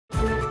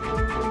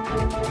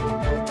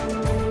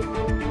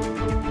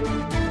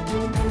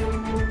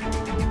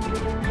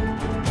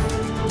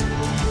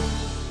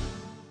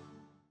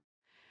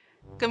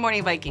Good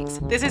morning, Vikings.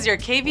 This is your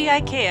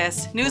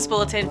KVIKS News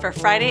Bulletin for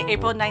Friday,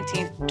 April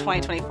 19th,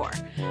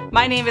 2024.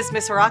 My name is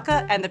Miss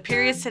Haraka, and the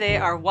periods today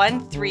are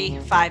 1, 3,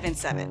 5, and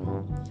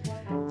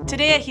 7.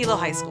 Today at Hilo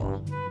High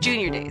School,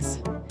 Junior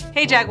Days.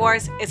 Hey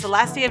Jaguars, it's the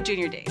last day of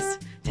Junior Days.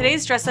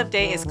 Today's dress-up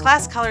day is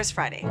Class Colors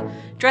Friday.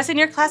 Dress in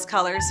your class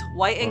colors,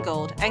 white and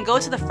gold, and go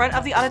to the front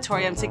of the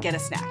auditorium to get a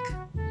snack.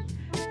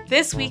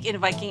 This week in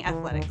Viking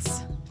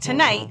Athletics.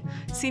 Tonight,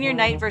 Senior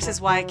Night versus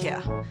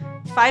Hilo-waiakea.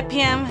 5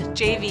 p.m.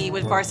 JV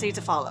with varsity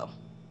to follow.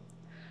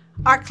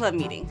 Art Club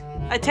meeting.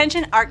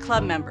 Attention Art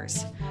Club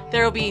members.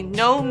 There will be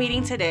no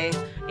meeting today,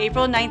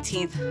 April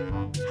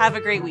 19th. Have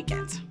a great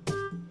weekend.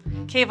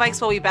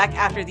 KVIKS will be back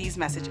after these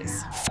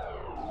messages.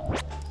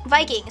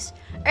 Vikings,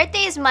 Earth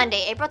Day is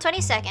Monday, April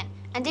 22nd.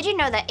 And did you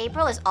know that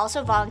April is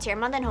also Volunteer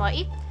Month in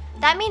Hawaii?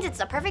 That means it's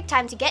the perfect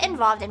time to get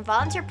involved in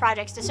volunteer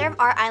projects to serve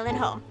our island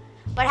home.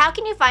 But how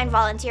can you find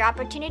volunteer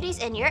opportunities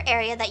in your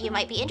area that you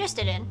might be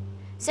interested in?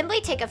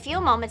 Simply take a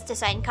few moments to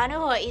sign Kanu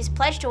Hawaii's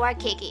Pledge to our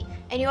Keiki,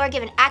 and you are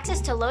given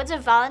access to loads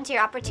of volunteer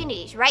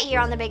opportunities right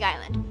here on the Big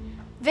Island.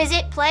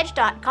 Visit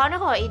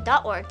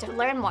pledge.kanuhawaii.org to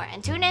learn more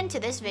and tune in to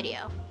this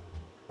video.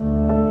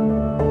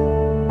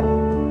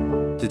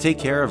 To take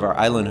care of our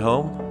island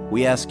home,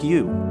 we ask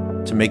you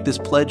to make this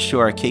pledge to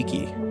our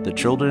keiki, the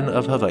children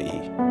of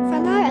Hawaii.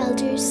 From our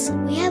elders,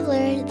 we have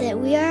learned that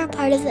we are a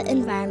part of the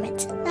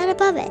environment, not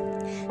above it.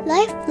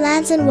 Life,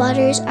 lands, and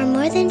waters are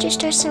more than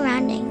just our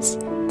surroundings.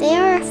 They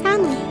are our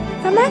family.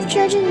 From our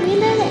children, we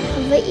know that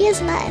Hawaii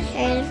is not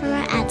inherited from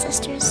our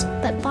ancestors,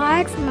 but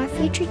borrowed from our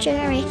future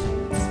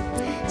generations.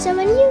 So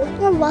when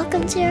you are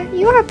welcomed here,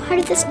 you are a part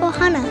of this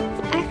ohana,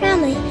 our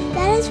family,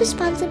 that is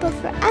responsible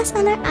for us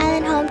on our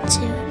island home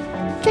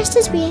too. Just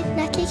as we,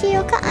 na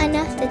kekeoka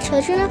ana, the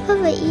children of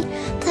Hawaii,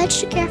 pledge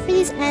to care for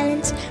these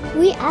islands,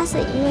 we ask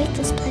that you make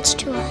this pledge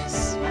to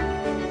us.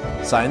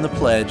 Sign the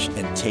pledge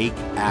and take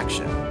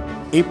action.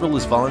 April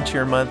is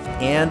Volunteer Month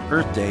and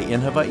Earth Day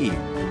in Hawaii,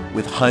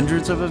 with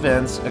hundreds of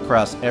events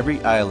across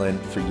every island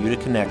for you to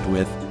connect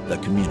with the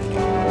community.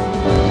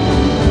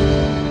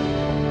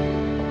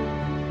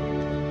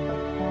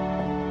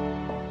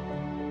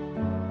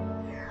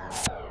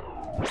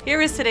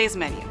 Here is today's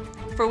menu.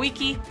 For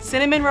Wiki,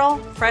 cinnamon roll,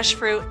 fresh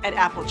fruit, and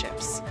apple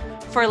chips.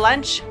 For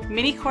lunch,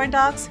 mini corn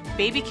dogs,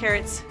 baby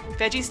carrots,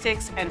 veggie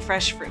sticks, and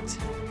fresh fruit.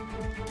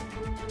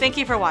 Thank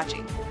you for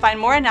watching. Find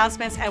more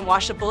announcements and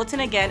watch the bulletin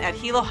again at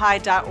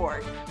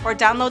hilo-hi.org or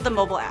download the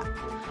mobile app.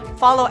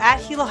 Follow at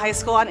Hilo High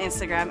School on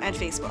Instagram and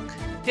Facebook.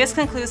 This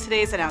concludes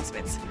today's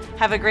announcements.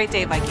 Have a great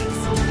day,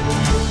 Vikings.